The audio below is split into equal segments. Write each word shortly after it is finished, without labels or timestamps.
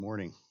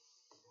morning.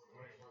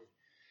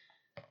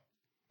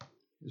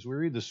 As we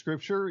read the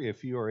scripture,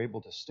 if you are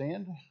able to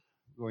stand,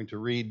 I'm going to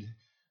read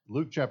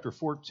Luke chapter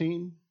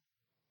 14,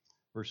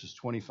 verses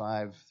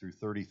 25 through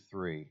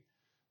 33.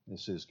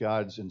 This is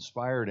God's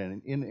inspired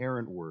and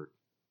inerrant word.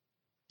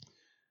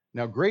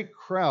 Now great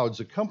crowds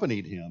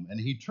accompanied him, and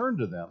he turned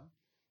to them,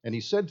 and he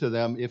said to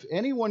them, "If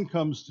anyone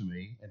comes to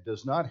me and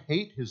does not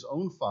hate his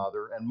own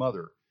father and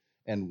mother,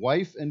 and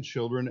wife and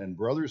children and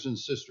brothers and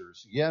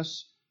sisters,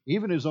 yes,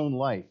 even his own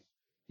life,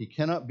 he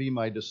cannot be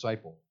my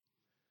disciple.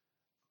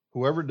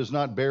 Whoever does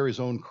not bear his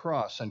own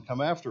cross and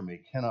come after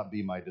me cannot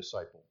be my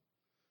disciple.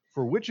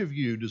 For which of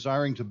you,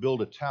 desiring to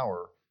build a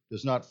tower,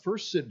 does not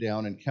first sit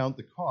down and count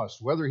the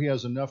cost, whether he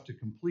has enough to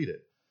complete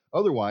it?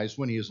 Otherwise,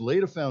 when he has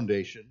laid a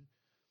foundation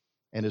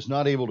and is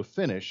not able to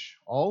finish,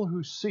 all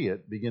who see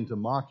it begin to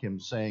mock him,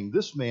 saying,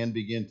 'This man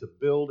began to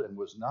build and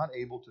was not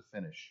able to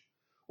finish.'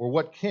 Or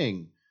what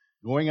king,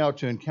 going out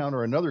to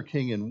encounter another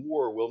king in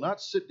war, will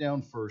not sit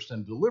down first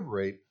and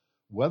deliberate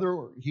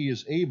whether he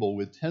is able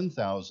with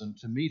 10,000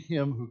 to meet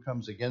him who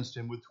comes against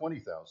him with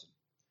 20,000?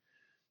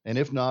 And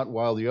if not,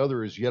 while the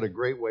other is yet a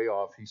great way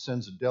off, he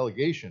sends a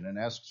delegation and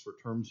asks for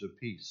terms of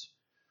peace.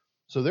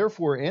 So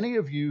therefore, any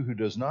of you who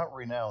does not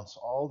renounce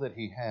all that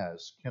he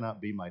has cannot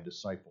be my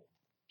disciple."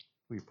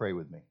 Will you pray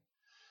with me?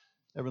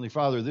 Heavenly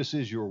Father, this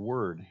is your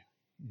word.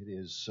 It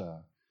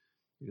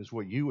is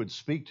what you would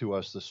speak to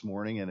us this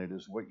morning, and it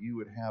is what you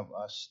would have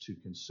us to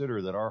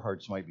consider, that our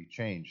hearts might be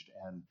changed.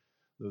 And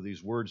though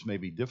these words may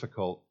be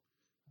difficult,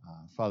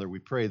 Father, we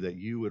pray that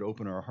you would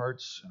open our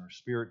hearts and our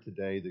spirit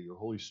today, that your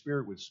Holy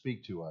Spirit would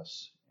speak to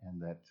us, and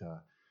that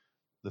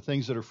the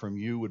things that are from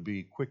you would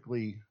be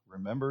quickly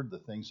remembered, the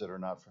things that are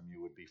not from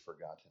you would be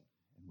forgotten.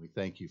 And we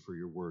thank you for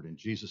your word. In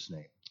Jesus'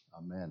 name,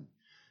 amen.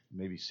 You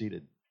may be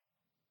seated.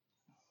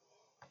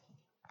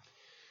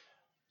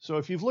 So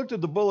if you've looked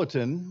at the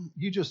bulletin,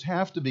 you just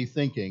have to be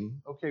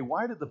thinking, okay,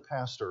 why did the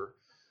pastor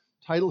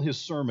title his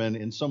sermon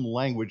in some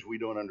language we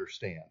don't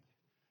understand,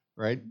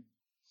 right?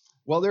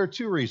 Well, there are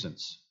two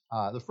reasons.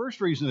 The first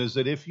reason is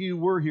that if you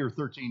were here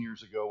 13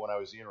 years ago when I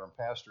was the interim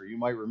pastor, you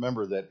might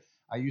remember that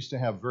I used to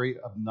have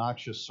very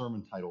obnoxious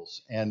sermon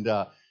titles. And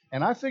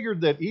I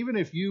figured that even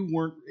if you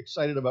weren't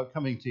excited about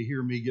coming to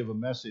hear me give a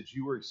message,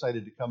 you were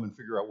excited to come and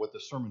figure out what the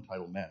sermon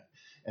title meant.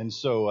 And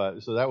so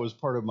that was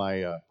part of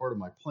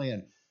my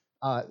plan.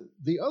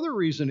 The other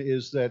reason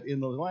is that in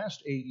the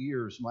last 8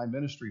 years, my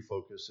ministry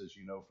focus, as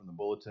you know from the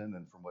bulletin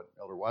and from what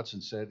Elder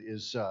Watson said,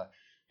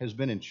 has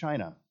been in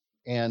China.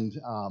 And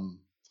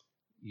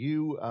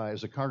you,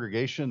 as a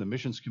congregation, the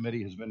missions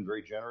committee has been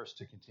very generous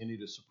to continue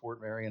to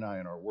support Mary and I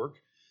in our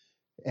work.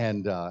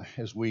 And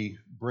as we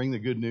bring the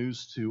good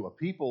news to a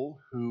people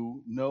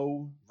who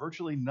know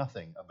virtually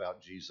nothing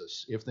about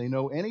Jesus, if they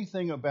know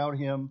anything about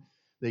him,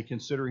 they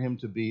consider him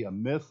to be a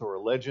myth or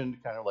a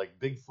legend, kind of like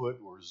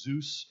Bigfoot or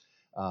Zeus.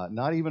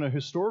 Not even a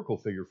historical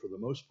figure for the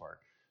most part.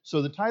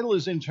 So the title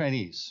is in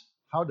Chinese,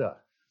 Hao Da.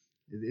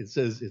 It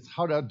says it's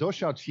Hao Da Do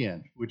Xiao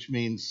Qian, which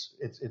means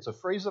it's a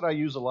phrase that I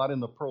use a lot in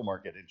the pearl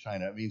market in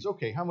China. It means,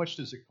 okay, how much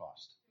does it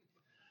cost?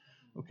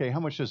 Okay, how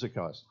much does it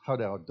cost? Hao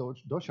Da Do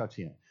Xiao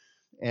Qian.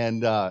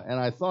 And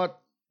I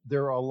thought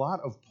there are a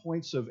lot of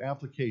points of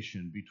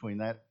application between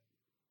that,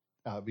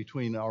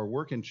 between our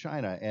work in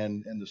China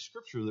and the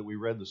scripture that we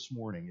read this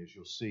morning, as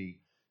you'll see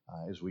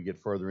as we get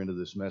further into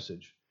this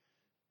message.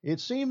 It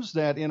seems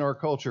that in our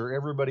culture,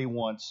 everybody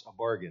wants a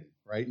bargain,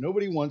 right?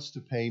 Nobody wants to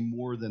pay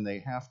more than they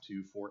have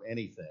to for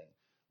anything,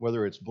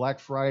 whether it's Black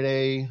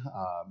Friday,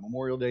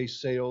 Memorial Day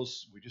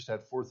sales. We just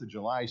had 4th of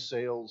July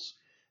sales.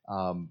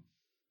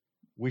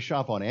 We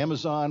shop on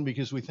Amazon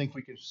because we think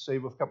we can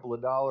save a couple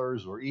of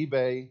dollars, or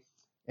eBay.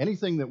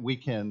 Anything that we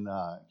can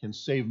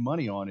save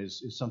money on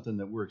is something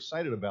that we're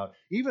excited about.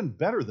 Even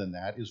better than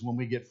that is when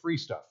we get free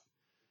stuff.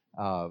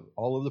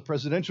 All of the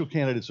presidential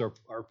candidates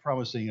are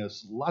promising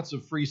us lots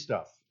of free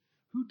stuff.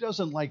 Who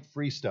doesn't like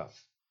free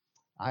stuff?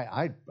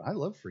 I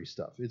love free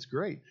stuff. It's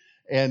great.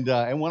 And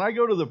when I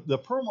go to the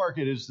pearl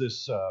market, is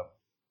this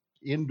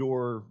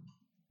indoor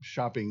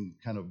shopping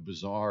kind of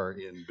bazaar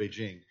in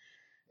Beijing.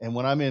 And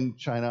when I'm in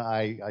China,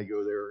 I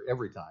go there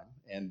every time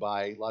and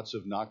buy lots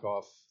of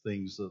knockoff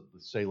things that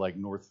say like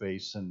North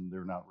Face, and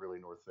they're not really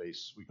North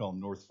Face. We call them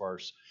North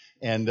Farce,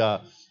 and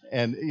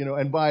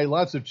buy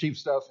lots of cheap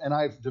stuff. And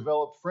I've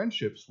developed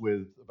friendships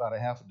with about a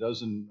half a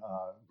dozen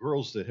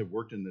girls that have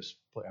worked in this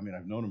place. I mean,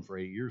 I've known them for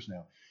 8 years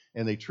now,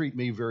 and they treat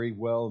me very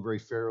well, very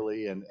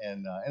fairly, and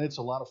it's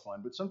a lot of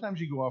fun. But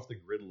sometimes you go off the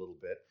grid a little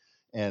bit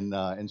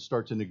and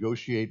start to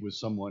negotiate with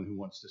someone who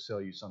wants to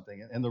sell you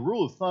something. And the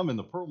rule of thumb in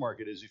the pearl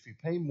market is if you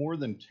pay more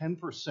than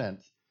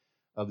 10%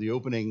 of the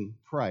opening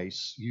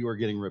price, you are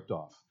getting ripped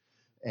off.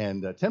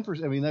 And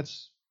 10%, I mean,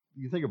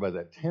 you think about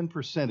that,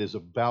 10% is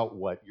about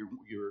what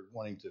you're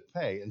wanting to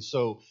pay. And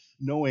so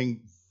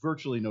knowing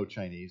virtually no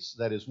Chinese,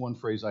 that is one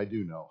phrase I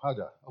do know. Hao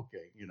Da,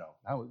 okay,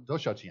 Do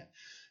Xiao Qian.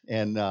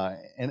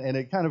 And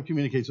it kind of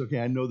communicates, okay,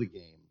 I know the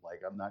game.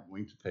 Like, I'm not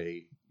going to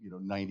pay,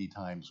 90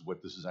 times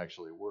what this is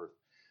actually worth.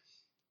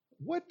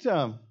 What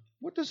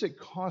does it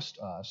cost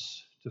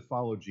us to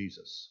follow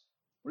Jesus?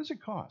 What does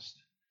it cost?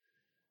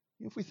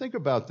 If we think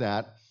about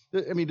that,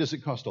 I mean, does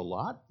it cost a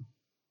lot?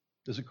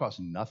 Does it cost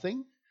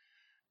nothing?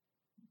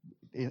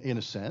 In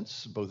a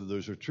sense, both of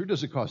those are true.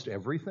 Does it cost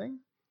everything?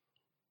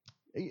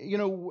 You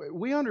know,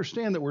 we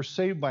understand that we're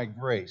saved by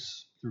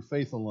grace through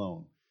faith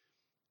alone.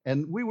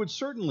 And we would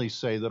certainly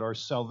say that our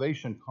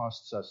salvation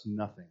costs us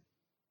nothing.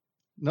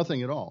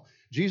 Nothing at all.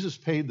 Jesus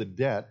paid the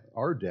debt,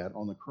 our debt,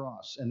 on the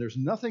cross, and there's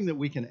nothing that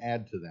we can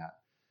add to that.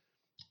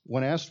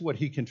 When asked what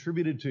he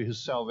contributed to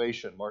his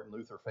salvation, Martin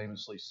Luther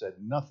famously said,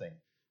 nothing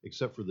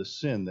except for the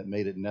sin that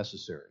made it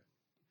necessary.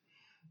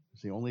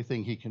 It's the only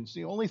thing it's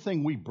the only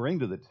thing we bring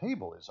to the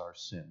table is our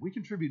sin. We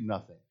contribute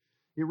nothing.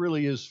 It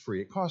really is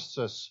free. It costs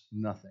us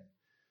nothing.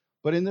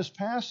 But in this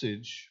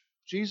passage,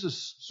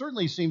 Jesus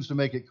certainly seems to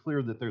make it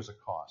clear that there's a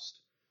cost.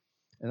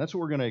 And that's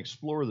what we're going to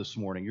explore this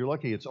morning. You're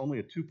lucky it's only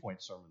a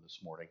 2-point sermon this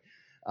morning.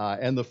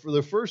 And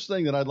the first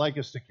thing that I'd like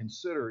us to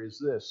consider is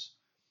this.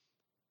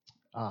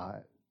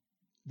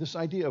 This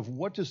idea of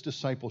what does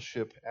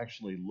discipleship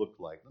actually look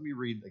like. Let me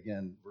read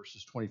again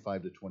verses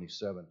 25 to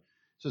 27. It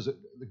says that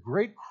the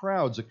great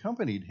crowds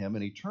accompanied him,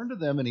 and he turned to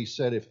them and he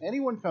said, if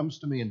anyone comes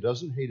to me and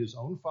doesn't hate his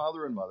own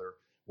father and mother,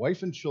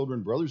 wife and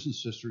children, brothers and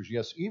sisters,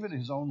 yes, even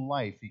his own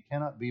life, he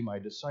cannot be my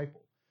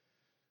disciple.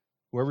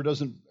 Whoever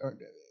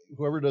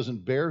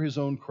doesn't bear his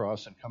own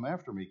cross and come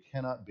after me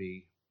cannot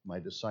be my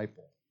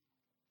disciple.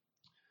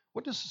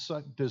 What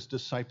does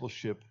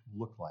discipleship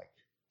look like?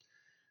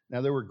 Now,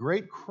 there were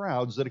great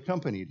crowds that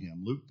accompanied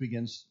him. Luke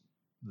begins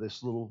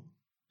this little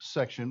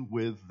section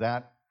with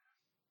that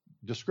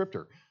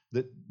descriptor,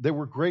 that there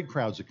were great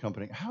crowds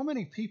accompanying. How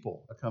many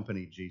people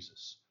accompanied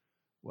Jesus?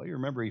 Well, you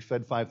remember he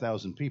fed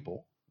 5,000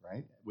 people,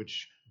 right?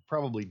 Which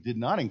probably did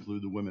not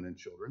include the women and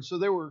children. So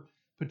there were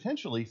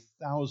potentially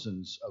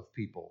thousands of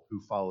people who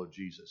followed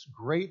Jesus.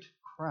 Great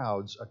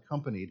crowds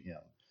accompanied him.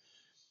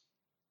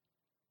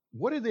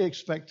 What did they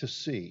expect to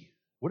see?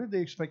 What did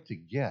they expect to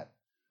get?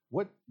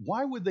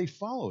 Why would they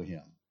follow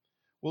him?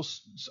 Well,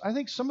 I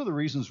think some of the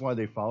reasons why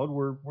they followed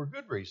were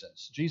good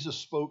reasons. Jesus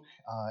spoke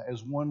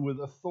as one with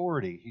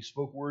authority. He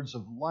spoke words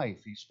of life.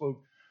 He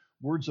spoke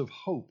words of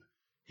hope.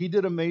 He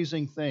did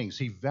amazing things.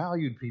 He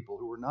valued people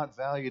who were not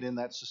valued in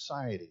that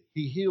society.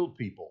 He healed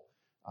people.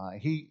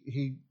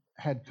 He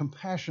had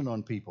compassion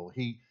on people.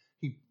 He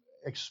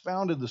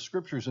expounded the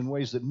scriptures in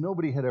ways that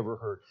nobody had ever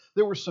heard.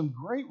 There were some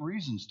great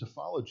reasons to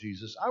follow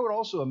Jesus. I would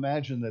also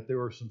imagine that there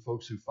were some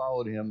folks who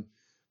followed him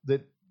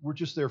that were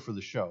just there for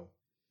the show.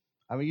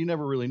 I mean, you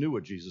never really knew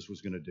what Jesus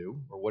was going to do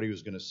or what he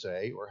was going to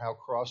say or how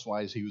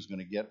crosswise he was going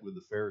to get with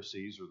the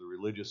Pharisees or the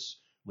religious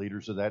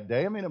leaders of that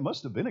day. I mean, it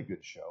must have been a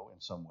good show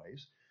in some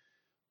ways.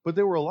 But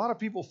there were a lot of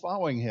people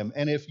following him.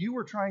 And if you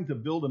were trying to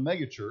build a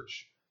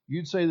megachurch,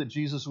 you'd say that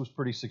Jesus was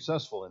pretty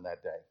successful in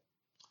that day.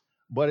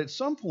 But at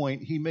some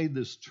point, he made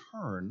this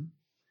turn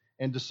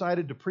and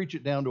decided to preach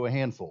it down to a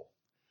handful.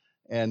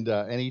 And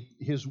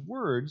his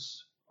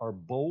words are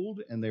bold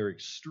and they're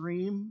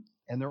extreme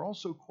and they're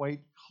also quite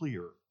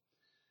clear.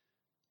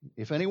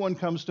 If anyone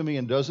comes to me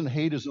and doesn't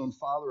hate his own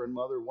father and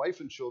mother,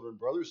 wife and children,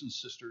 brothers and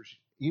sisters,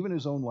 even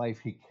his own life,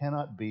 he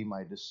cannot be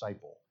my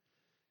disciple.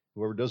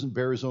 Whoever doesn't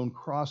bear his own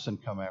cross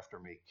and come after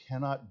me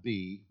cannot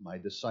be my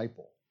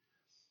disciple.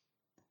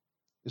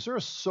 Is there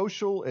a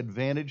social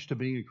advantage to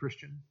being a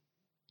Christian?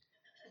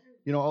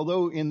 You know,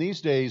 although in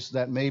these days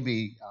that may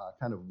be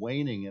kind of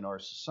waning in our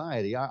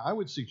society, I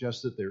would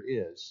suggest that there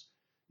is.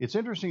 It's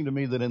interesting to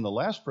me that in the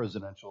last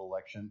presidential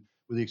election,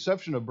 with the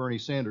exception of Bernie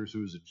Sanders,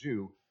 who is a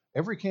Jew,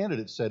 every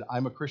candidate said,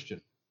 I'm a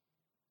Christian.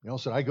 They all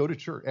said, I go to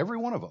church. Every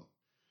one of them.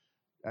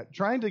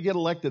 Trying to get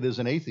elected as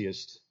an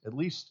atheist, at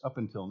least up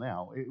until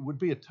now, it would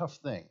be a tough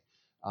thing.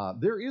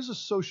 There is a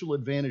social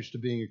advantage to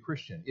being a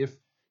Christian.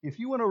 If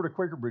you went over to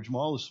Quaker Bridge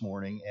Mall this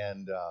morning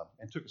and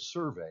took a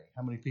survey,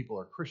 how many people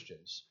are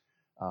Christians,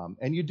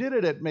 and you did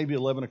it at maybe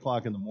 11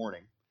 o'clock in the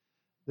morning,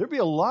 there'd be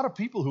a lot of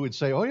people who would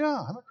say, oh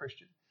yeah, I'm a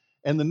Christian.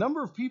 And the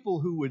number of people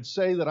who would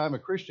say that I'm a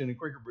Christian in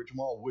Quaker Bridge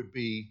Mall would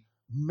be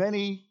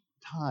many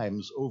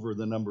times over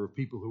the number of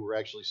people who were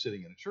actually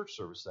sitting in a church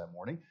service that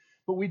morning.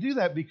 But we do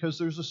that because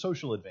there's a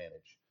social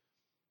advantage.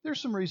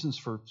 There's some reasons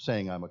for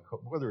saying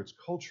whether it's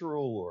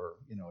cultural or,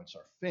 it's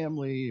our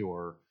family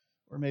or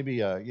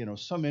maybe,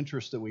 some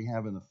interest that we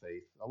have in the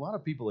faith. A lot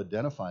of people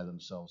identify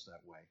themselves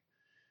that way.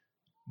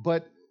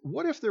 But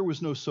what if there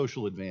was no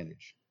social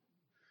advantage?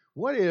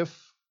 What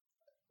if,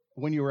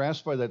 when you were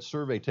asked by that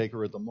survey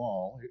taker at the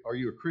mall, are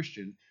you a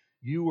Christian,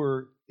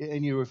 you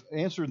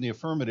answered in the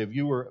affirmative,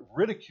 you were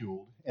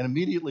ridiculed and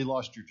immediately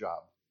lost your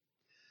job?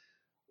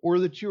 Or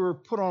that you were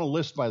put on a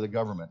list by the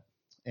government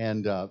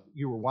and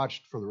you were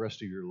watched for the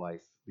rest of your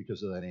life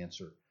because of that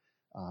answer?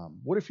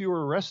 What if you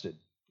were arrested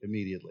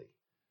immediately?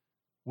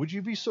 Would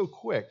you be so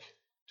quick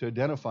to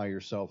identify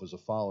yourself as a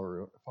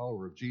follower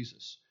of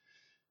Jesus?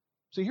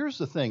 See, here's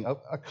the thing.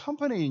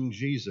 Accompanying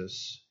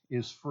Jesus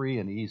is free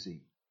and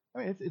easy. I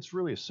mean, it's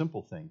really a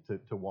simple thing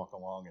to walk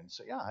along and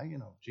say, yeah,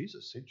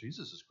 Jesus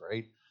is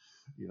great,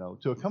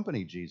 to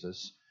accompany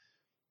Jesus.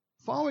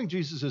 Following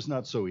Jesus is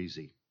not so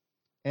easy.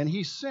 And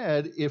he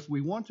said, if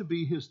we want to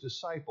be his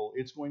disciple,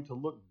 it's going to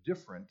look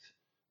different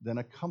than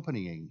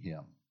accompanying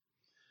him.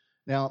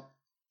 Now,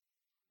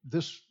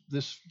 this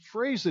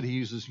phrase that he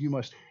uses, you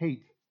must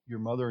hate your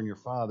mother and your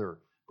father,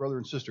 brother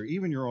and sister,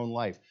 even your own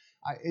life.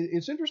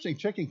 It's interesting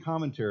checking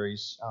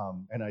commentaries,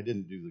 and I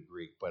didn't do the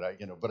Greek, but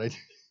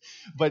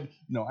but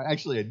no,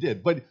 actually I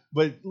did. But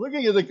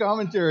looking at the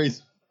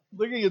commentaries,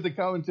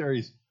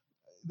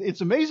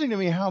 it's amazing to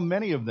me how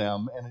many of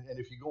them, and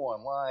if you go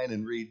online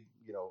and read,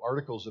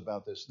 articles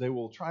about this, they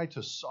will try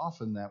to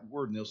soften that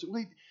word, and they'll say,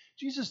 wait,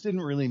 Jesus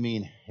didn't really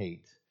mean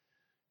hate.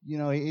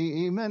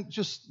 He meant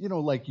just,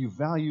 like you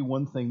value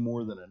one thing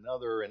more than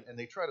another, and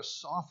they try to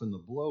soften the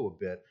blow a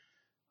bit.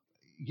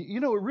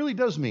 It really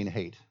does mean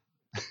hate.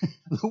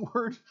 The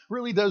word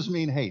really does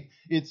mean hate.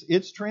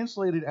 It's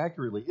translated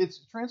accurately. It's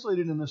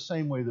translated in the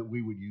same way that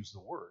we would use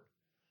the word.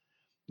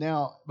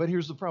 Now, but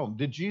here's the problem.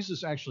 Did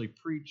Jesus actually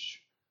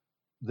preach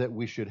that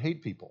we should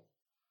hate people?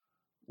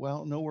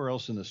 Well, nowhere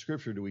else in the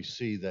scripture do we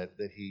see that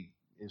he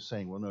is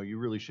saying, well, no, you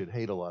really should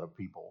hate a lot of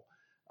people,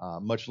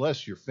 much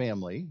less your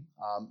family.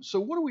 So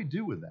what do we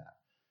do with that?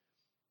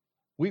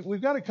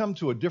 We've got to come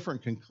to a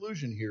different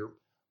conclusion here.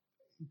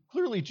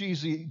 Clearly,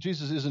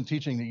 Jesus isn't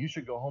teaching that you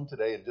should go home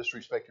today and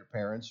disrespect your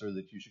parents, or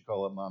that you should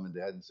call up mom and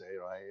dad and say,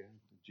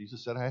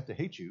 Jesus said I have to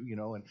hate you,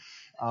 and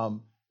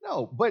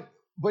no, but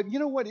you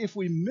know what? If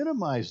we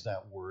minimize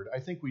that word, I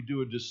think we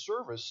do a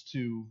disservice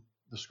to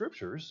the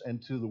scriptures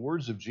and to the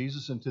words of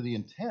Jesus and to the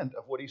intent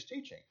of what he's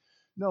teaching.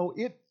 No,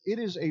 it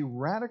is a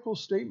radical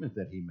statement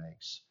that he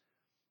makes.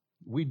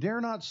 We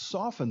dare not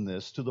soften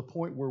this to the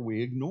point where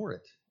we ignore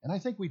it. And I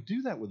think we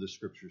do that with the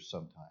scriptures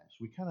sometimes.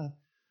 We kind of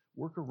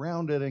work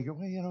around it and go,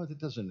 well, that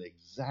doesn't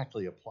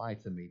exactly apply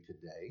to me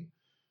today.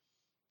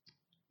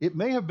 It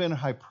may have been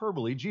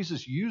hyperbole.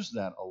 Jesus used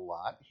that a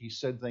lot. He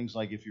said things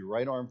like, if your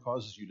right arm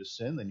causes you to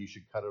sin, then you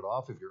should cut it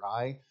off. If your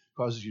eye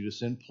causes you to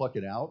sin, pluck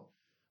it out.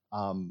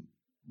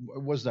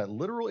 Was that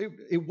literal?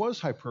 It was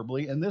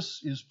hyperbole, and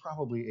this is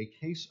probably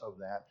a case of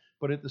that.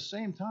 But at the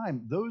same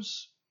time,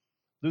 those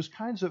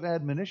kinds of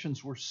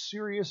admonitions were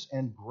serious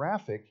and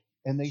graphic,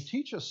 and they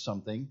teach us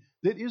something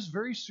that is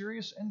very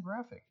serious and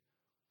graphic.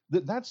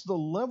 That's the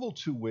level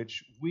to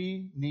which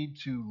we need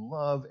to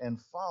love and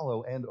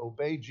follow and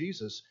obey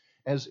Jesus,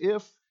 as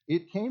if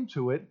it came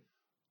to it,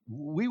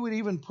 we would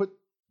even put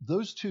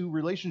those two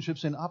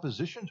relationships in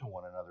opposition to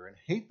one another and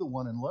hate the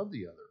one and love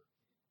the other.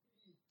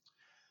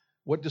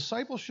 What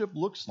discipleship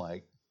looks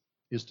like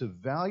is to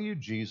value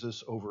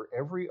Jesus over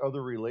every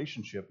other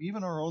relationship,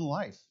 even our own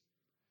life.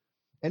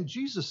 And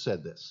Jesus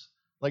said this.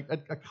 Like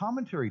a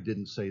commentary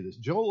didn't say this.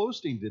 Joel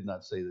Osteen did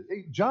not say this.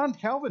 John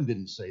Calvin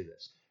didn't say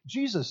this.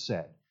 Jesus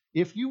said,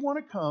 if you want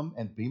to come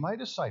and be my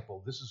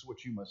disciple, this is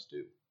what you must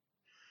do.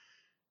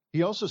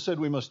 He also said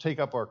we must take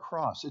up our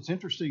cross. It's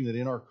interesting that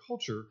in our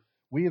culture,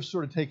 we have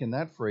sort of taken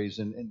that phrase,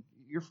 and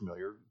you're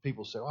familiar.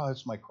 People say, oh,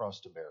 it's my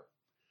cross to bear.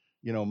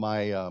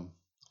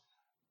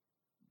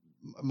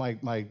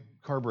 My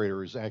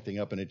carburetor is acting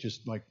up, and it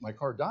just, my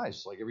car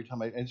dies. Like every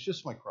time and it's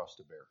just my cross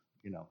to bear,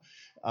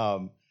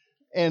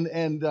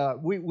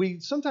 we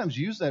sometimes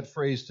use that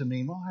phrase to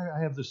mean, well,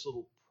 I have this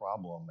little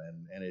problem,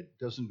 and it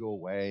doesn't go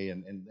away,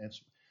 and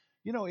it's,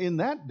 in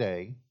that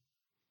day,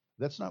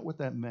 that's not what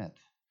that meant.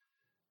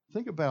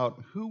 Think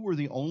about who were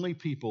the only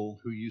people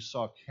who you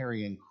saw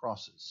carrying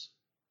crosses.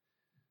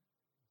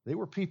 They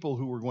were people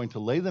who were going to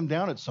lay them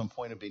down at some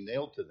point and be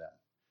nailed to them.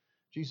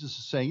 Jesus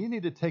is saying, you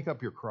need to take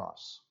up your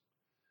cross.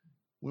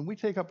 When we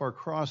take up our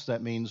cross,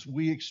 that means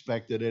we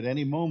expect that at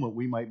any moment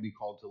we might be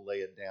called to lay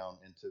it down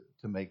and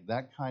to make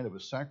that kind of a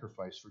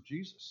sacrifice for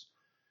Jesus.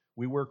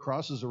 We wear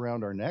crosses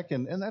around our neck,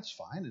 and that's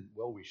fine, and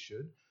well, we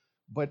should.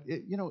 But,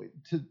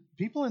 to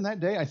people in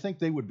that day, I think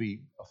they would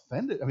be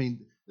offended. I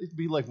mean, it'd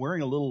be like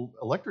wearing a little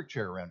electric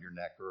chair around your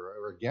neck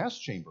or a gas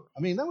chamber.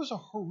 I mean, that was a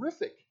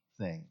horrific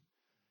thing.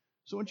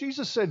 So when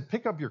Jesus said,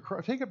 take up your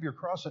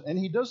cross, and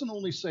he doesn't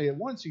only say it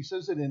once, he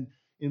says it in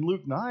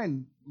Luke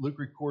 9, Luke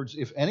records,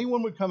 if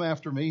anyone would come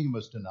after me, he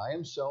must deny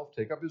himself,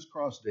 take up his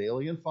cross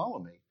daily, and follow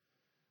me.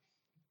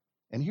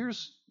 And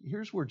here's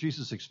where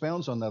Jesus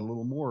expounds on that a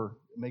little more.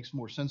 It makes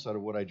more sense out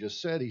of what I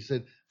just said. He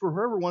said, for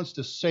whoever wants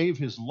to save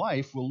his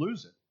life will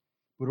lose it.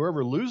 But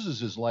whoever loses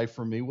his life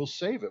for me will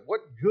save it.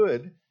 What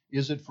good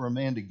is it for a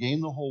man to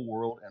gain the whole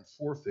world and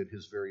forfeit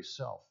his very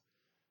self?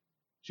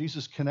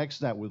 Jesus connects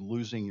that with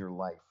losing your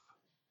life.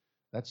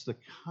 That's the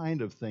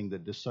kind of thing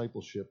that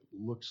discipleship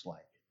looks like.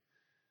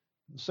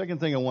 The second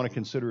thing I want to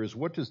consider is,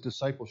 what does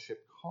discipleship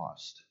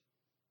cost?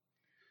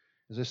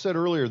 As I said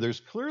earlier, there's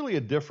clearly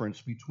a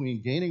difference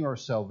between gaining our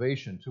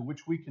salvation, to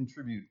which we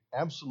contribute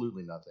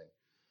absolutely nothing,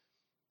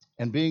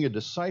 and being a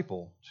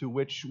disciple, to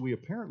which we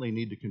apparently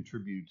need to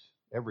contribute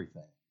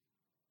everything.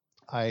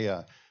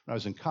 When I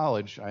was in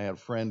college, I had a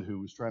friend who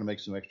was trying to make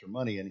some extra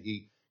money, and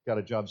he got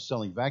a job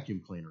selling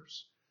vacuum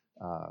cleaners.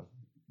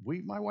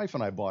 My wife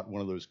and I bought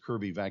one of those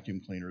Kirby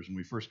vacuum cleaners when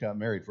we first got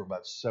married for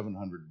about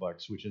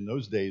 $700, which in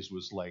those days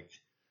was like,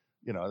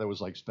 that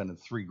was like spending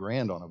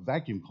 $3,000 on a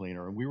vacuum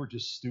cleaner. And we were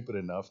just stupid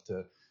enough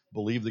to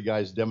believe the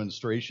guy's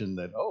demonstration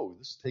that, oh,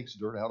 this takes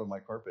dirt out of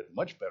my carpet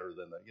much better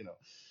than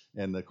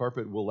and the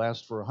carpet will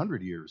last for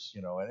 100 years,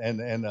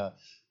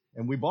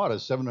 And we bought a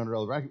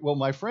 $700 vacuum. Well,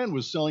 my friend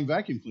was selling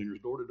vacuum cleaners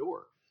door to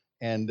door.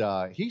 And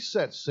he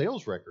set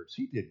sales records.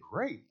 He did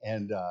great.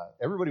 And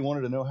everybody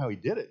wanted to know how he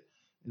did it.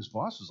 His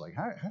boss was like,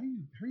 how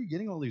are you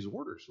getting all these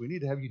orders? We need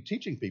to have you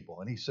teaching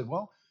people. And he said,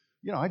 well,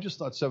 I just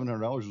thought $700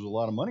 was a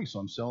lot of money, so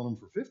I'm selling them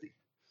for 50.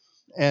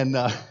 And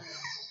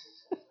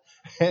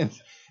and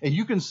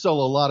you can sell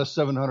a lot of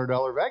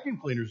 $700 vacuum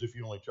cleaners if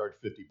you only charge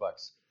 $50.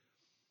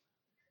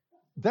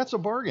 That's a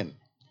bargain.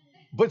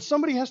 But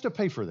somebody has to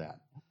pay for that.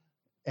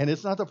 And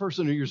it's not the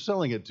person who you're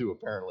selling it to,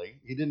 apparently.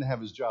 He didn't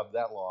have his job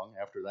that long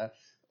after that.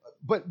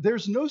 But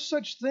there's no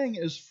such thing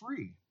as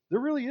free. There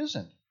really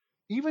isn't.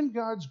 Even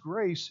God's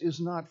grace is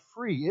not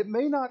free. It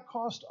may not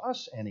cost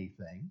us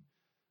anything,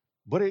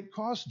 but it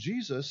cost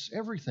Jesus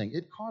everything.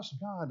 It cost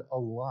God a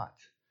lot.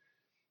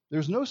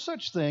 There's no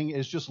such thing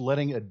as just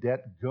letting a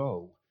debt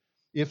go.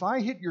 If I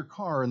hit your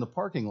car in the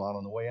parking lot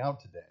on the way out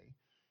today,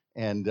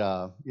 and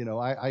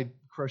I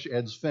crush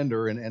Ed's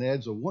fender, and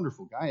Ed's a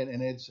wonderful guy,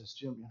 and Ed says,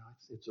 Jim,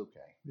 it's okay.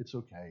 It's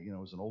okay. It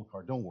was an old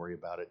car. Don't worry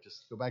about it.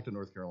 Just go back to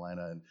North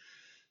Carolina,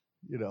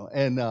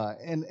 and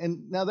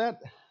now that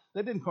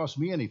didn't cost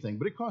me anything,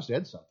 but it cost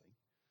Ed something.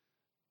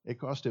 It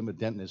cost him a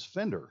dent in his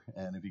fender,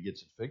 and if he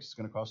gets it fixed, it's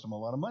going to cost him a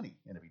lot of money.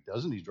 And if he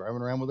doesn't, he's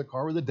driving around with a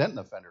car with a dent in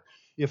the fender.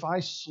 If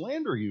I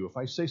slander you, if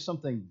I say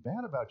something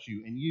bad about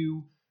you, and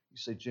you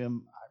say,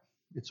 Jim,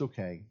 it's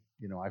okay,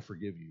 I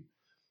forgive you.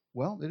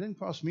 Well, it didn't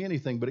cost me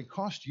anything, but it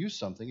cost you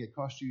something. It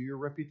cost you your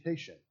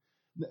reputation.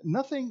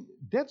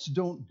 Debts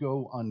don't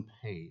go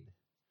unpaid.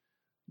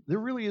 There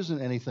really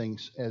isn't anything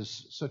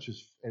as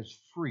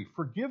free.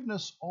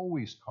 Forgiveness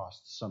always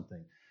costs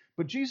something.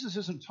 But Jesus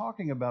isn't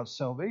talking about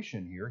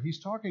salvation here. He's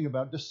talking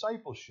about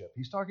discipleship.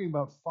 He's talking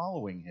about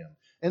following him.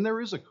 And there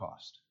is a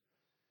cost.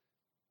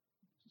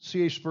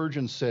 C.H.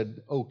 Spurgeon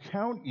said, "Oh,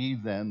 count ye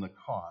then the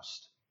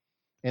cost.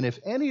 And if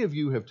any of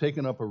you have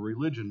taken up a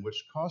religion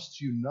which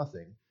costs you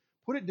nothing,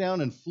 put it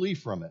down and flee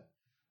from it,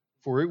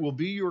 for it will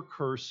be your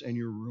curse and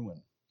your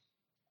ruin."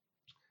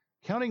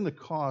 Counting the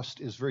cost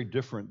is very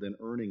different than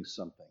earning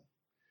something.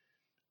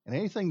 And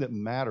anything that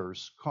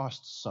matters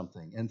costs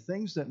something. And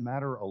things that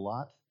matter a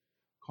lot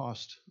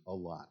cost a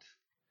lot.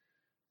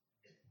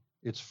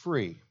 It's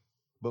free,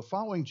 but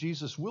following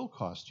Jesus will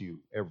cost you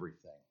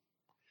everything.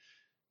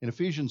 In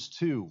Ephesians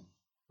 2,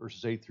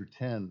 verses 8 through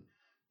 10,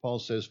 Paul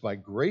says, "By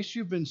grace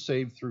you've been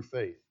saved through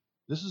faith.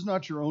 This is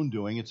not your own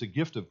doing, it's a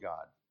gift of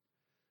God.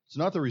 It's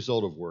not the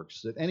result of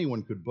works that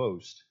anyone could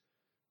boast."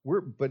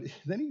 But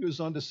then he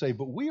goes on to say,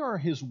 "But we are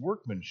his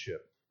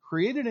workmanship,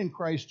 created in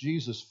Christ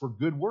Jesus for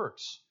good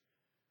works,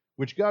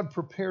 which God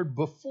prepared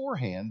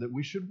beforehand that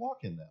we should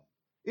walk in them."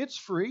 It's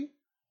free,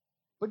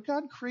 but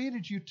God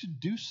created you to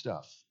do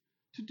stuff,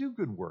 to do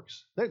good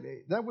works.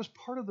 That was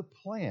part of the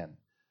plan,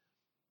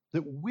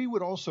 that we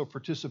would also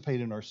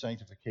participate in our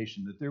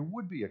sanctification, that there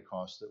would be a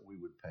cost that we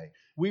would pay.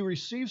 We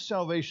receive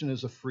salvation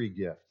as a free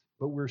gift,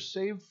 but we're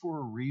saved for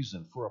a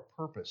reason, for a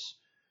purpose.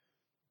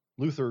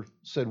 Luther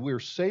said, "We're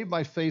saved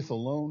by faith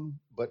alone,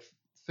 but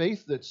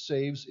faith that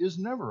saves is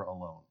never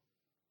alone."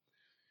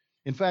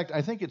 In fact,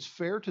 I think it's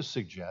fair to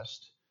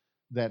suggest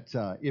that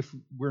if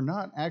we're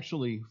not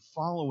actually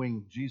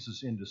following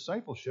Jesus in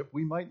discipleship,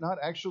 we might not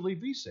actually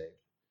be saved.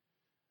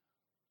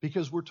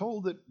 Because we're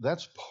told that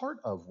that's part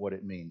of what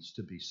it means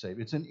to be saved.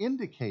 It's an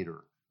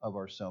indicator of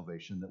our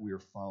salvation that we are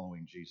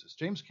following Jesus.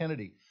 James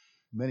Kennedy,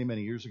 many,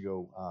 many years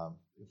ago,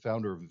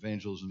 founder of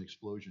Evangelism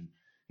Explosion,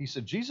 he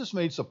said, Jesus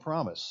made a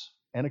promise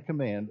and a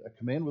command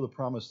with a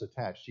promise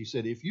attached. He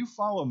said, "If you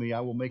follow me,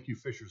 I will make you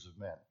fishers of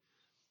men."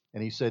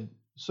 And he said,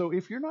 so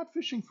if you're not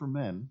fishing for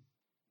men,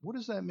 what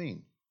does that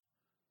mean?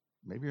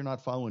 Maybe you're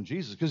not following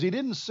Jesus. Because he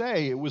didn't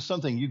say it was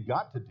something you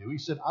got to do. He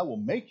said, "I will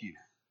make you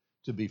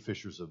to be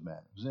fishers of men."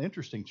 It was an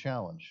interesting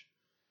challenge.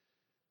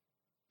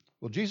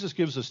 Well, Jesus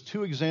gives us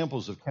two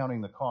examples of counting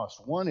the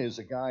cost. One is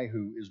a guy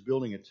who is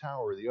building a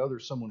tower. The other,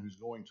 someone who's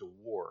going to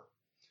war.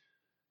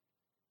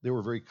 They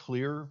were very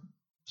clear,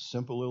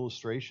 simple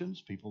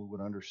illustrations. People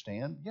would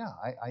understand. Yeah,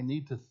 I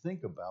need to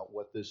think about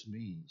what this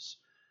means.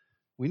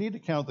 We need to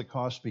count the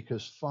cost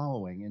because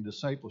following in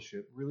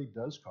discipleship really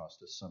does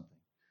cost us something.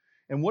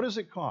 And what does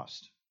it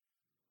cost?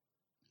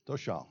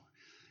 Doshal.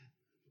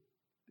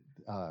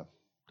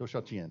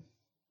 Doshal-tien.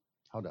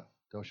 Howda.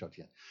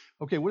 Doshal-tien.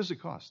 Okay, what does it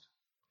cost?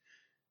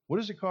 What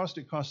does it cost?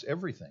 It costs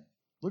everything.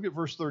 Look at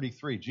verse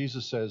 33.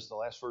 Jesus says, the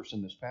last verse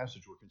in this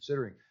passage we're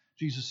considering,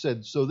 Jesus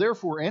said, "So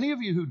therefore, any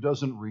of you who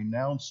doesn't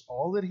renounce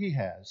all that he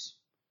has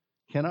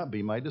cannot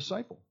be my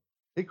disciple."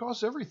 It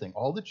costs everything,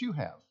 all that you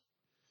have.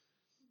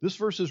 This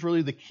verse is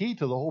really the key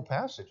to the whole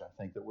passage, I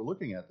think, that we're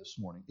looking at this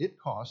morning. It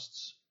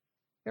costs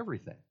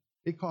everything.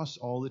 It costs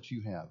all that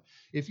you have.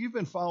 If you've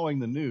been following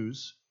the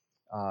news,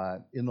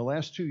 in the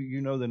last 2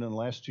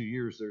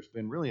 years, there's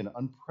been really an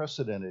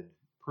unprecedented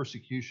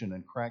persecution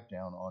and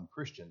crackdown on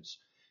Christians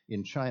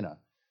in China.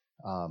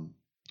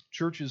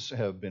 Churches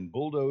have been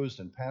bulldozed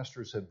and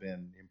pastors have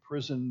been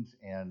imprisoned,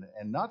 and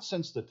not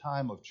since the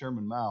time of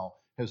Chairman Mao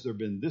has there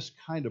been this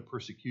kind of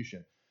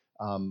persecution.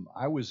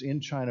 I was in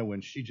China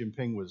when Xi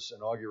Jinping was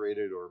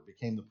inaugurated or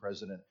became the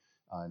president.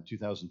 in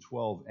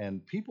 2012.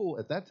 And people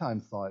at that time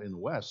thought in the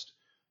West,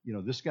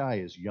 this guy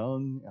is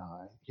young.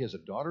 He has a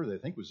daughter that I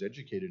think was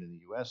educated in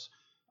the U.S.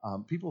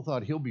 People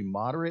thought he'll be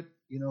moderate,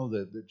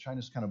 that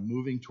China's kind of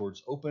moving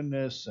towards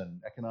openness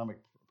and economic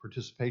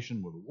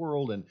participation with the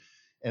world.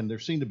 And there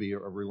seemed to be a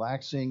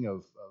relaxing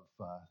of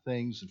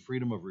things and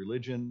freedom of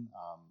religion.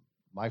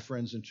 My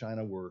friends in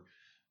China were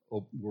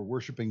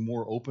worshiping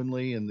more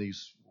openly in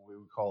these, what we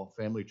would call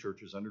family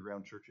churches,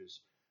 underground churches.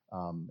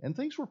 And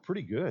things were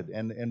pretty good.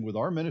 And with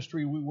our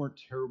ministry, we weren't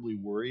terribly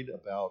worried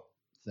about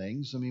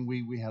things. I mean,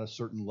 we had a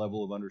certain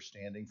level of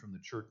understanding from the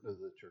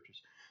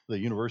churches, the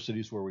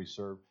universities where we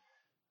served.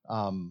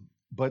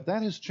 But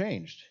that has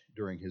changed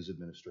during his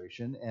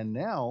administration. And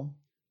now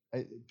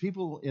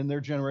people in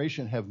their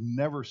generation have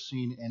never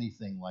seen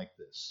anything like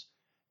this.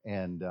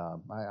 And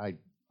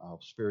I'll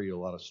spare you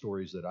a lot of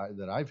stories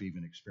that I've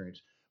even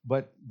experienced.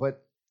 But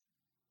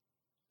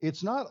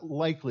it's not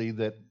likely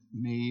that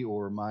me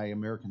or my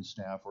American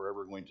staff are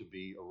ever going to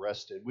be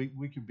arrested.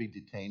 We could be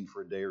detained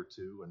for a day or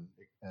two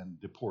and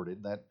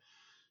deported. That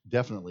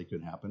definitely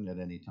could happen at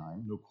any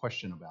time, no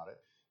question about it.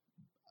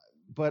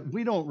 But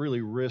we don't really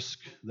risk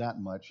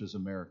that much as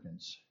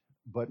Americans.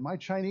 But my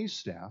Chinese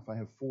staff, I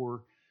have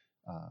 4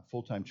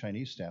 full-time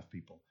Chinese staff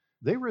people,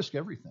 they risk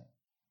everything.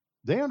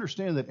 They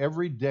understand that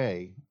every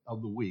day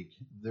of the week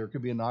there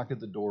could be a knock at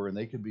the door and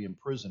they could be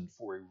imprisoned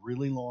for a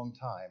really long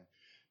time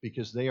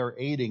because they are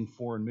aiding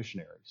foreign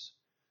missionaries.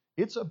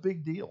 It's a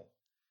big deal.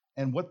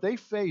 And what they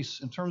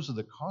face in terms of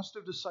the cost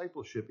of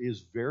discipleship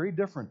is very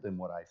different than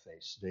what I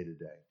face day to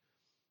day.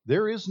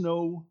 There is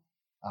no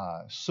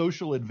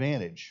social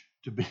advantage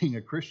to being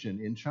a Christian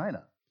in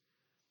China.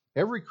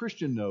 Every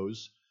Christian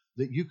knows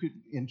that you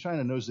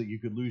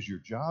could lose your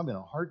job in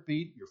a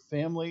heartbeat. Your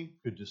family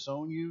could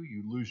disown you.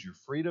 You lose your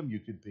freedom. You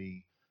could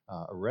be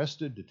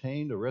arrested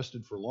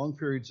for long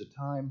periods of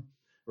time,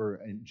 or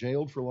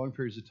jailed for long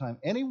periods of time.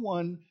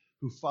 Anyone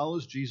who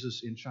follows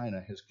Jesus in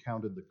China has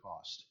counted the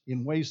cost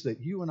in ways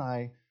that you and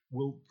I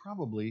will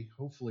probably,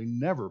 hopefully,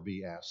 never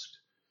be asked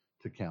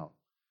to count.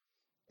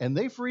 And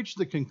they've reached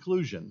the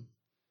conclusion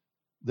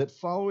that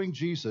following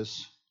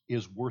Jesus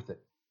is worth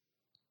it,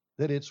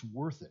 that it's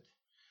worth it.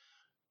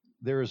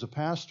 There is a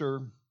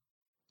pastor,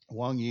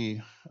 Wang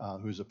Yi,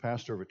 who's a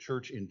pastor of a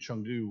church in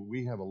Chengdu.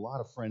 We have a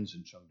lot of friends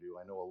in Chengdu.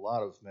 I know a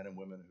lot of men and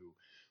women who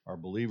are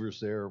believers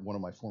there. One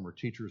of my former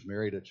teachers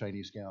married a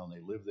Chinese gal, and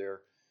they live there.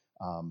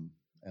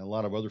 And a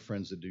lot of other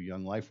friends that do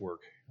Young Life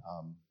work,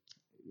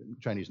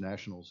 Chinese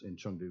nationals in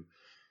Chengdu.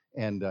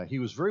 And he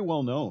was very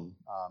well known.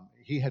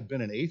 He had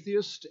been an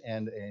atheist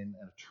and an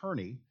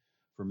attorney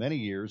for many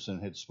years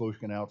and had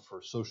spoken out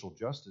for social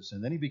justice.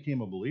 And then he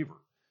became a believer.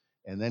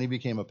 And then he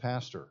became a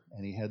pastor.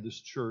 And he had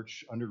this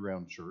church,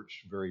 underground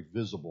church, very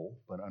visible,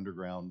 but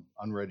underground,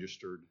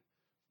 unregistered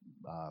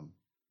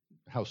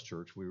house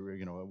church.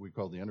 We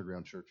called the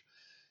underground church.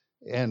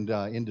 And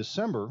in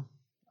December,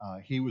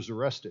 he was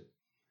arrested.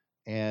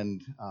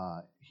 And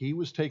he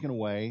was taken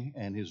away,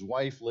 and his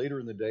wife later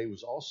in the day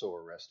was also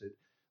arrested.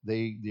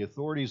 The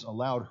authorities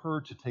allowed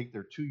her to take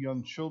their 2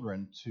 young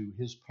children to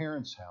his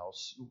parents'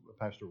 house,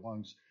 Pastor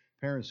Wang's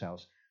parents'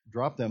 house,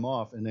 drop them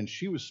off, and then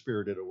she was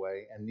spirited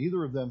away, and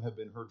neither of them have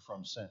been heard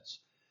from since.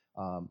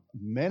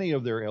 Many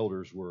of their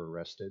elders were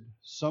arrested.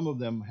 Some of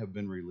them have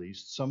been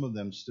released. Some of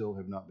them still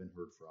have not been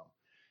heard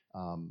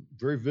from.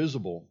 Very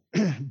visible.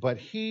 But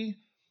he...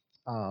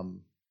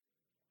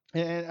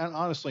 And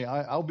honestly,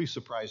 I'll be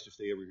surprised if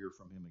they ever hear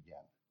from him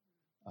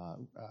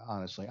again.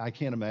 Honestly, I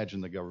can't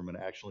imagine the government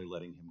actually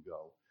letting him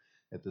go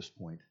at this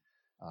point.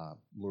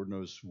 Lord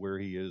knows where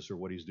he is or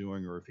what he's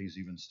doing or if he's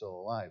even still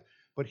alive.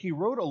 But he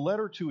wrote a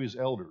letter to his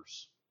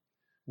elders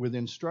with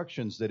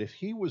instructions that if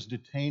he was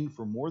detained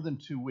for more than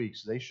 2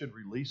 weeks, they should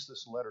release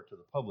this letter to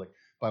the public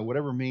by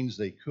whatever means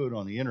they could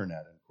on the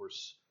internet. And of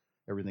course,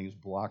 everything is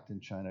blocked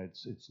in China.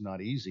 It's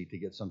not easy to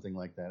get something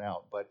like that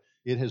out, but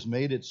it has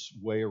made its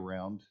way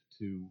around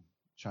to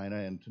China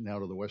and now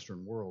to the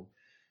Western world.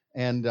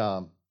 And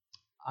I'm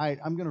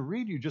going to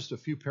read you just a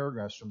few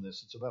paragraphs from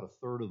this. It's about a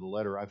third of the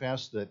letter. I've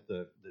asked that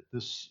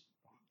this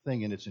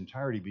thing in its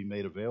entirety be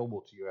made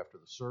available to you after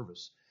the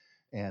service,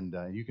 and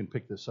you can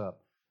pick this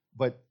up.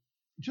 But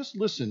just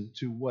listen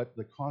to what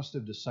the cost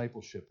of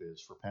discipleship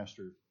is for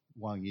Pastor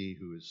Wang Yi,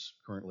 who is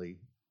currently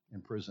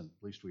in prison.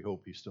 At least we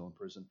hope he's still in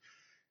prison.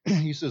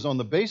 He says, on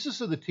the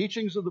basis of the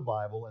teachings of the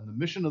Bible and the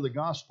mission of the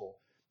gospel,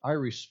 I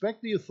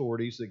respect the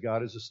authorities that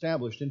God has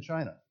established in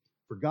China.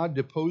 For God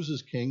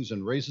deposes kings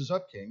and raises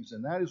up kings,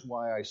 and that is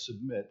why I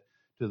submit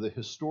to the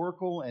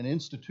historical and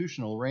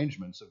institutional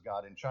arrangements of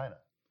God in China.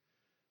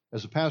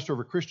 As a pastor of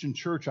a Christian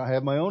church, I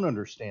have my own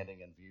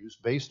understanding and views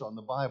based on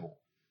the Bible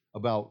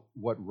about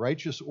what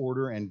righteous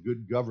order and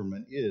good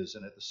government is,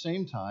 and at the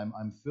same time,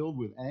 I'm filled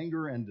with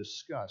anger and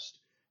disgust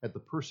at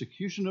the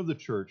persecution of the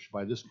church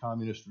by this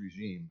communist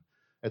regime,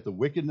 at the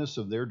wickedness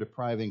of their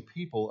depriving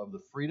people of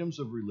the freedoms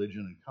of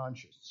religion and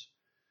conscience.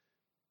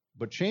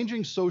 But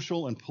changing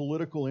social and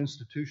political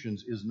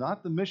institutions is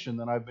not the mission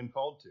that I've been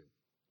called to.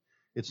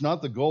 It's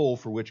not the goal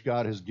for which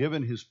God has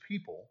given his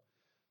people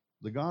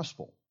the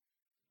gospel.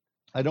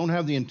 I don't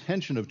have the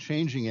intention of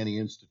changing any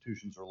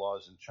institutions or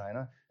laws in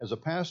China. As a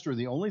pastor,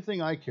 the only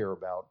thing I care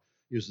about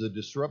is the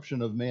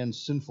disruption of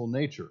man's sinful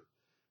nature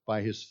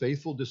by his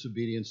faithful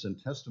disobedience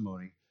and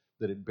testimony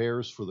that it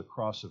bears for the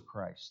cross of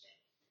Christ.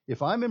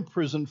 If I'm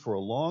imprisoned for a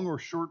long or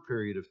short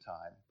period of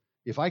time,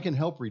 if I can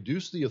help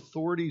reduce the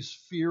authorities'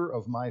 fear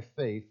of my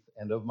faith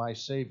and of my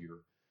Savior,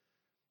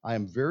 I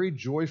am very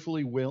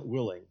joyfully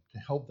willing to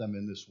help them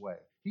in this way.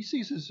 He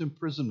sees his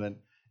imprisonment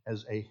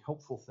as a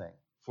helpful thing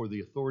for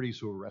the authorities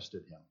who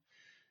arrested him.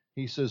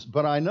 He says,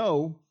 but I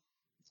know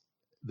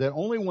that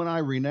only when I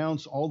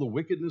renounce all the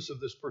wickedness of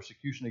this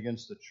persecution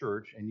against the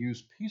church and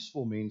use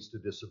peaceful means to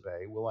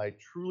disobey, will I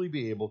truly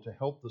be able to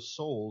help the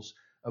souls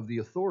of the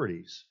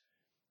authorities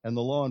and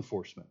the law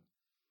enforcement.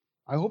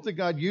 I hope that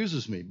God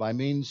uses me by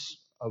means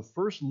of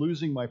first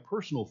losing my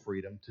personal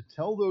freedom to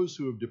tell those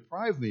who have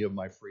deprived me of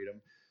my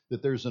freedom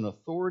that there's an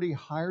authority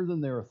higher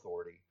than their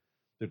authority,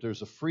 that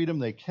there's a freedom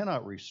they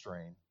cannot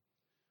restrain,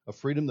 a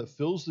freedom that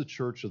fills the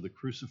church of the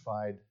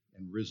crucified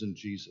and risen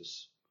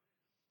Jesus.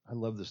 I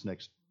love this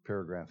next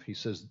paragraph. He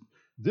says,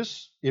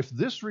 if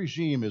this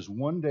regime is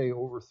one day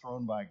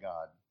overthrown by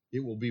God,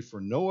 it will be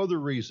for no other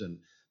reason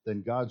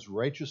than God's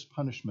righteous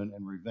punishment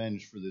and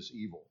revenge for this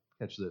evil.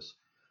 Catch this.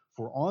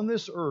 For on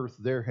this earth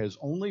there has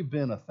only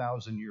been a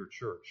 1,000-year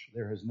church.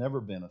 There has never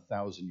been a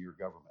 1,000-year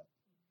government.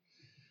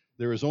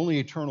 There is only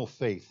eternal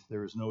faith.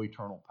 There is no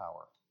eternal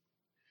power.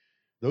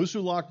 Those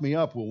who lock me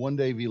up will one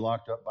day be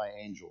locked up by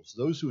angels.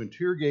 Those who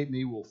interrogate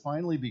me will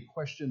finally be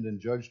questioned and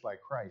judged by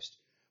Christ.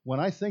 When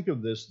I think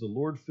of this, the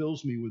Lord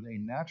fills me with a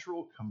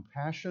natural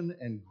compassion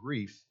and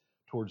grief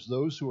towards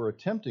those who are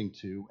attempting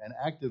to and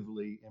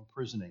actively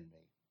imprisoning me.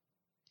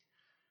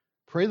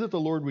 Pray that the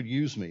Lord would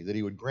use me, that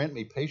he would grant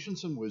me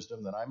patience and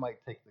wisdom, that I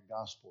might take the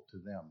gospel to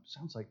them.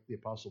 Sounds like the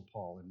Apostle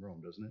Paul in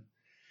Rome, doesn't it?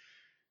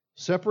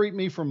 Separate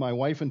me from my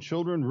wife and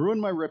children, ruin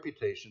my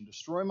reputation,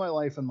 destroy my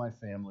life and my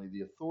family.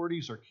 The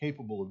authorities are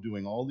capable of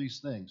doing all these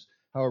things.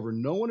 However,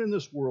 no one in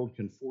this world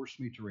can force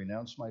me to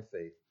renounce my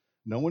faith.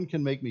 No one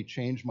can make me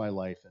change my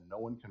life, and no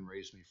one can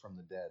raise me from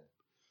the dead.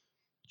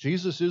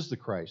 Jesus is the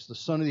Christ, the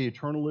Son of the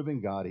eternal living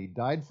God. He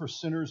died for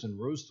sinners and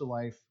rose to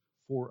life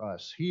for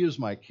us. He is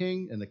my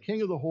King and the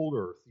King of the whole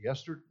earth,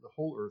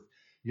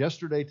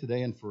 yesterday,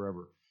 today, and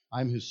forever.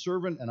 I am his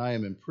servant, and I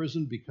am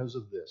imprisoned because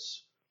of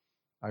this.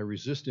 I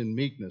resist in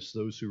meekness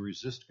those who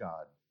resist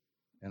God,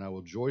 and I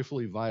will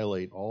joyfully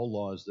violate all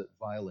laws that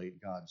violate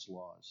God's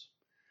laws.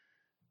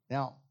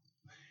 Now,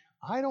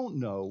 I don't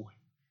know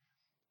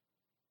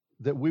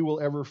that we will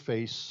ever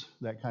face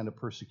that kind of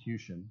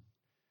persecution,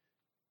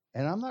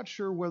 and I'm not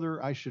sure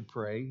whether I should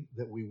pray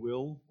that we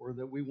will or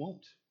that we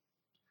won't.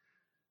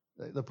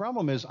 The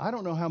problem is, I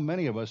don't know how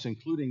many of us,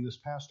 including this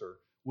pastor,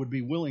 would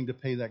be willing to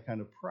pay that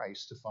kind of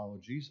price to follow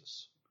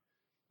Jesus.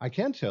 I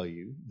can tell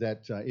you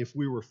that if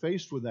we were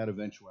faced with that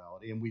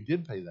eventuality and we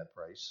did pay that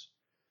price,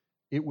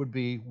 it would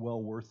be well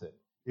worth it.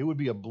 It would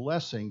be a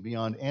blessing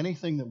beyond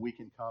anything that we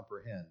can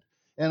comprehend.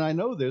 And I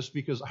know this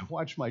because I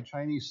watch my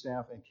Chinese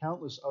staff and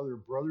countless other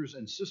brothers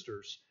and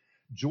sisters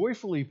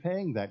joyfully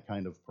paying that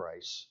kind of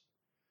price,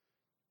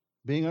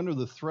 being under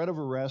the threat of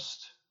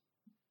arrest,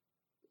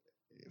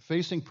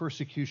 facing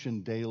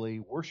persecution daily,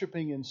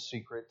 worshiping in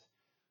secret,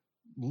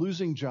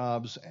 losing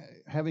jobs,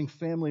 having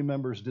family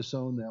members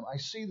disown them. I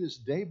see this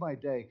day by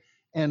day,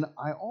 and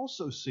I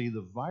also see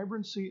the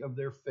vibrancy of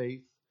their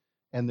faith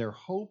and their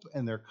hope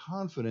and their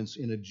confidence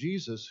in a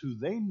Jesus who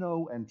they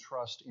know and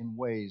trust in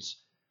ways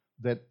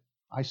that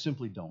I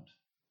simply don't.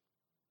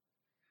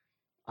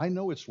 I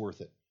know it's worth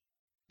it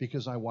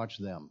because I watch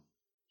them.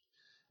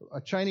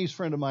 A Chinese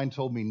friend of mine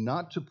told me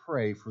not to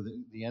pray for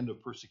the end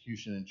of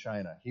persecution in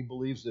China. He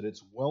believes that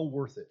it's well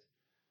worth it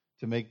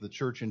to make the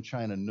church in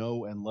China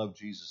know and love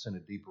Jesus in a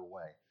deeper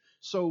way.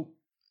 So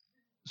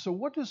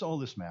what does all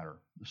this matter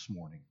this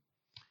morning?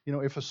 You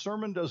know, if a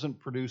sermon doesn't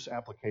produce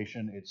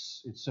application,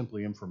 it's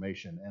simply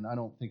information. And I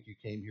don't think you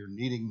came here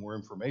needing more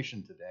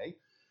information today.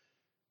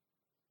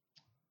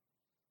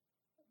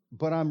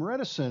 But I'm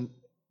reticent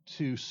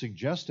to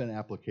suggest an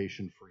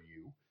application for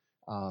you.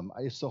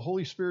 It's the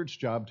Holy Spirit's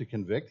job to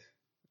convict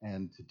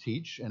and to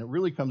teach, and it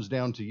really comes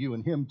down to you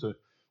and him to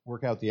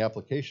work out the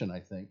application, I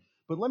think.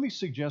 But let me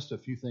suggest a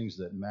few things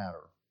that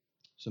matter,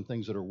 some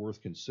things that are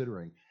worth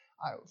considering.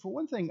 For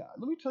one thing,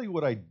 let me tell you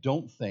what I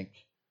don't think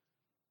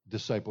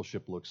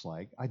discipleship looks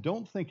like. I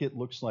don't think it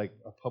looks like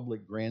a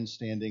public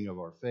grandstanding of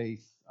our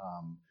faith,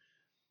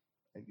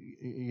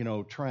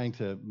 trying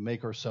to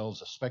make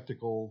ourselves a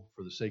spectacle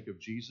for the sake of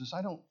Jesus.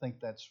 I don't think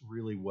that's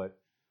really what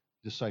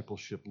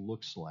discipleship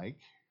looks like.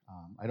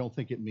 I don't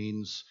think it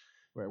means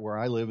where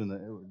I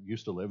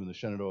used to live in the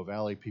Shenandoah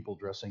Valley, people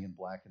dressing in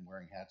black and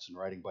wearing hats and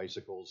riding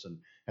bicycles and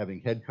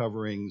having head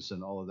coverings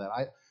and all of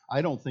that.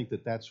 I don't think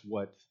that that's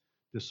what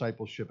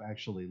discipleship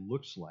actually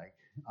looks like.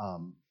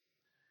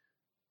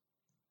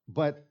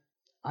 But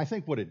I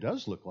think what it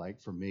does look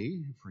like for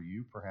me, for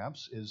you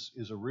perhaps,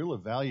 is a real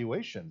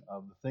evaluation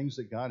of the things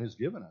that God has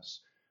given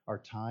us. Our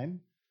time,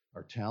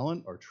 our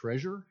talent, our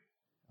treasure,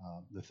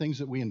 the things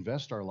that we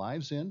invest our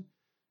lives in.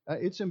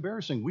 It's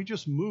embarrassing. We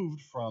just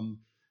moved from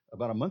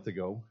about a month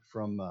ago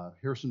from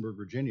Harrisonburg,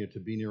 Virginia, to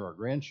be near our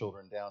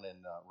grandchildren down in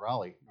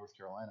Raleigh, North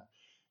Carolina.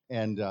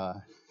 And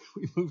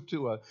we moved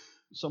to a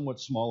somewhat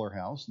smaller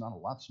house, not a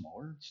lot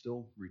smaller,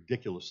 still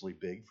ridiculously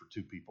big for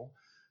two people.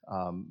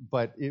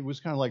 But it was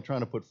kind of like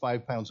trying to put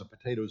 5 pounds of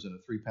potatoes in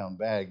a 3-pound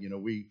bag. You know,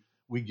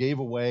 we gave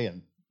away,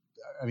 and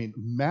I mean,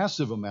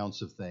 massive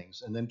amounts of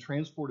things, and then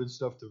transported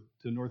stuff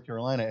to North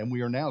Carolina. And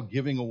we are now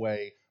giving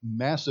away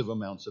massive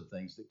amounts of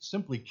things that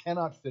simply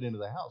cannot fit into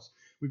the house.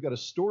 We've got a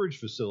storage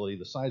facility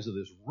the size of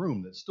this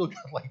room that's still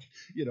got like,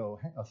 you know,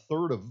 a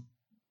third of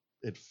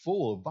it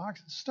full of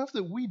boxes, stuff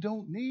that we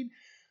don't need.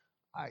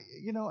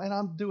 And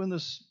I'm doing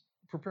this,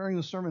 preparing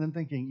the sermon and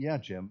thinking, yeah,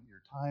 Jim,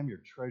 your time,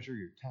 your treasure,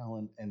 your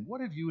talent, and what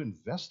have you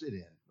invested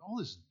in? All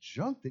this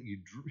junk that you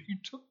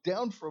took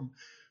down from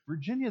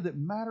Virginia that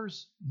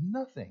matters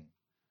nothing.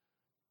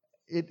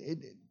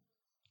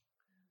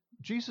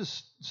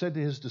 Jesus said to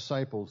his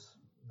disciples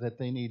that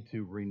they need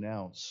to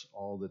renounce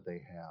all that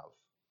they have.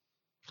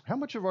 How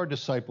much of our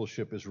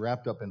discipleship is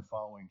wrapped up in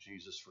following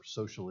Jesus for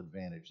social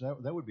advantage?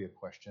 That would be a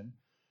question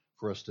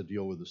for us to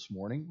deal with this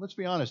morning. Let's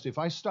be honest. If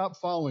I stopped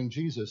following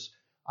Jesus,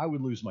 I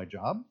would lose my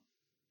job.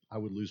 I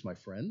would lose my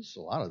friends,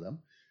 a lot of them.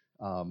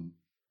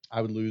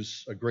 I would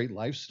lose a great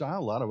lifestyle,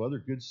 a lot of other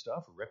good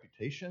stuff, a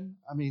reputation.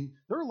 I mean,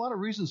 there are a lot of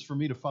reasons for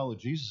me to follow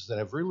Jesus that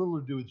have very little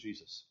to do with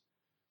Jesus.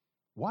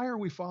 Why are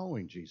we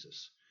following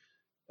Jesus?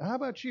 How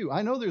about you?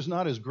 I know there's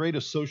not as great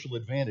a social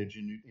advantage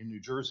in New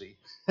Jersey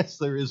as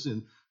there is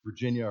in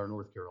Virginia or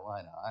North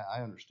Carolina.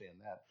 I understand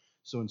that.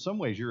 So in some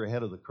ways, you're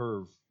ahead of the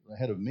curve,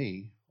 ahead of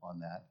me on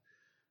that.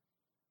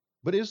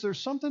 But is there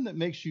something that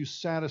makes you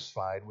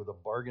satisfied with a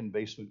bargain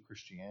basement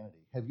Christianity?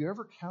 Have you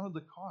ever counted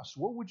the cost?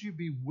 What would you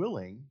be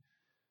willing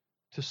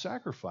to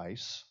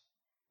sacrifice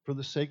for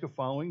the sake of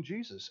following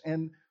Jesus?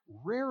 And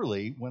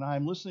rarely, when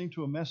I'm listening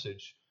to a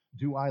message,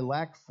 do I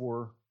lack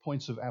for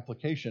points of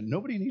application.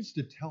 Nobody needs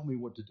to tell me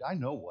what to do. I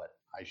know what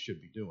I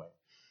should be doing.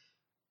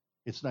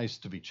 It's nice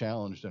to be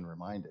challenged and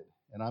reminded.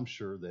 And I'm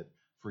sure that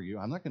for you,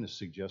 I'm not going to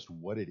suggest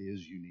what it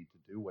is you need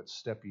to do, what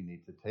step you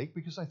need to take,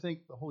 because I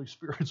think the Holy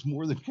Spirit's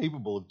more than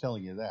capable of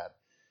telling you that.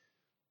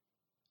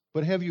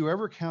 But have you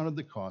ever counted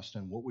the cost,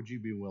 and what would you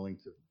be willing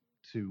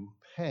to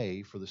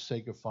pay for the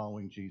sake of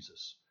following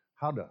Jesus?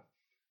 How to?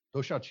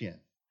 Doshachien.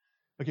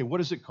 Okay, what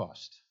does it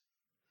cost?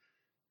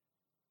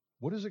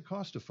 What does it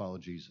cost to follow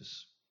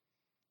Jesus?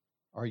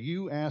 Are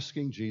you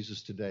asking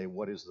Jesus today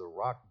what is the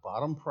rock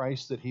bottom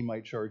price that he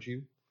might charge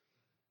you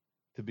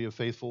to be a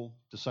faithful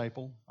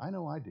disciple? I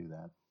know I do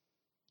that.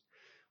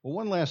 Well,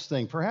 one last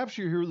thing. Perhaps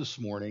you're here this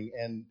morning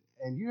and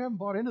you haven't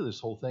bought into this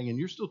whole thing and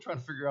you're still trying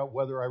to figure out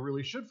whether I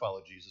really should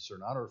follow Jesus or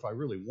not, or if I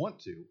really want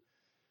to.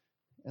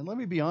 And let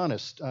me be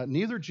honest,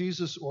 neither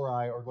Jesus or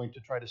I are going to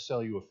try to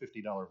sell you a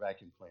 $50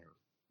 vacuum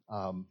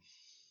cleaner.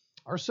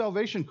 Our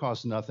salvation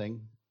costs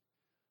nothing,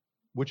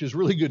 which is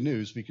really good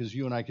news because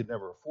you and I could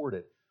never afford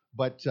it.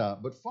 But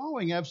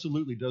following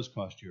absolutely does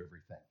cost you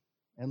everything.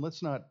 And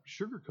let's not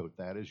sugarcoat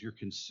that as you're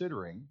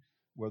considering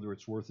whether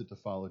it's worth it to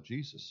follow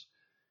Jesus.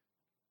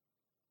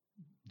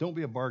 Don't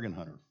be a bargain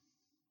hunter.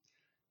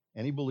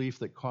 Any belief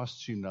that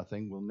costs you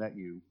nothing will net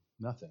you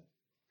nothing.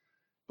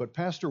 But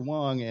Pastor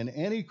Wong and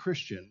any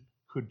Christian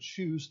could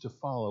choose to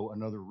follow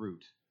another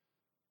route.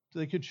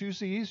 They could choose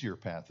the easier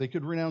path. They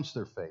could renounce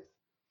their faith.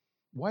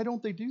 Why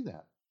don't they do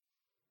that?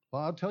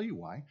 Well, I'll tell you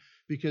why.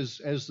 Because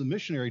as the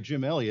missionary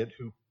Jim Elliot,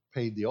 who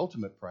paid the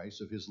ultimate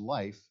price of his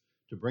life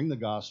to bring the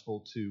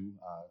gospel to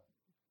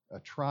a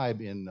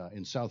tribe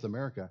in South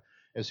America,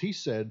 as he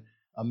said,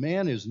 a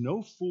man is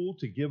no fool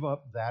to give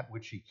up that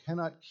which he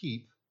cannot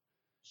keep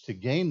to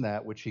gain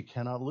that which he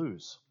cannot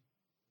lose.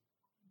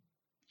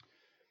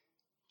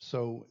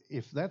 So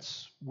if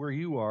that's where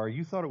you are,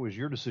 you thought it was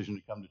your decision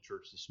to come to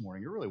church this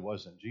morning. It really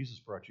wasn't. Jesus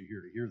brought you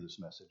here to hear this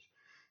message.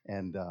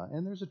 And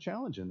there's a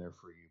challenge in there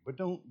for you. But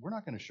we're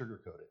not going to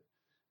sugarcoat it.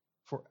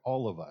 For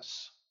all of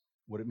us,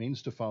 what it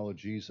means to follow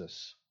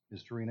Jesus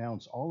is to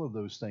renounce all of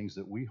those things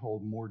that we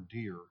hold more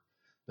dear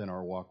than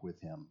our walk with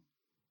him.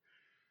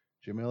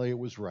 Jim Elliot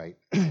was right.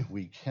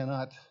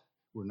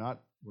 We're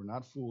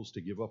not fools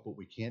to give up what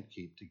we can't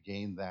keep to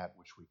gain that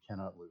which we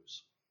cannot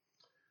lose.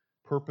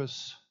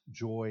 Purpose,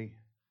 joy,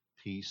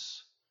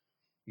 peace,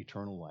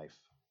 eternal life.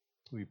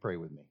 Will you pray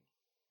with me?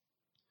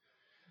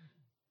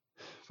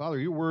 Father,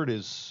 your word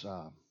is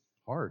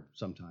hard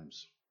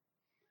sometimes.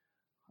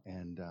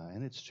 And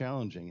it's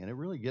challenging, and it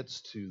really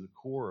gets to the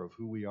core of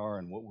who we are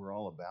and what we're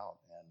all about.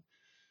 And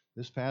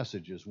this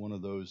passage is one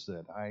of those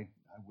that I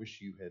wish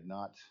you had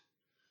not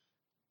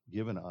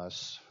given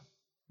us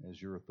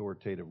as your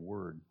authoritative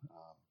word.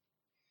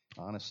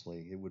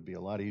 Honestly, it would be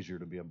a lot easier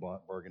to be a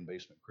bargain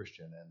basement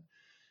Christian.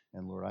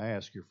 And Lord, I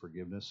ask your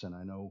forgiveness, and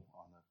I know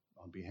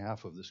on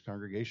behalf of this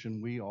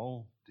congregation, we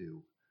all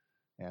do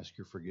ask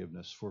your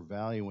forgiveness for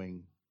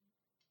valuing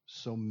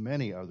so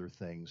many other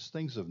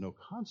things of no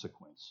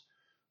consequence,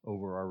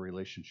 over our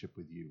relationship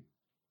with you.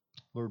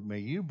 Lord, may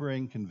you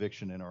bring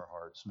conviction in our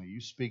hearts. May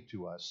you speak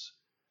to us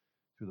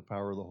through the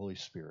power of the Holy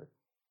Spirit.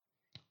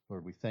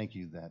 Lord, we thank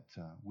you that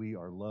we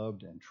are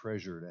loved and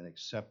treasured and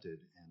accepted,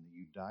 and that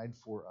you died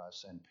for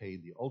us and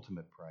paid the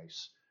ultimate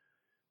price.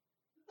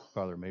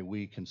 Father, may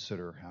we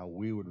consider how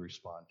we would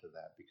respond to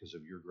that because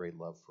of your great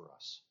love for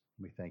us.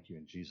 We thank you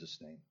in Jesus'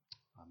 name.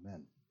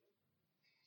 Amen.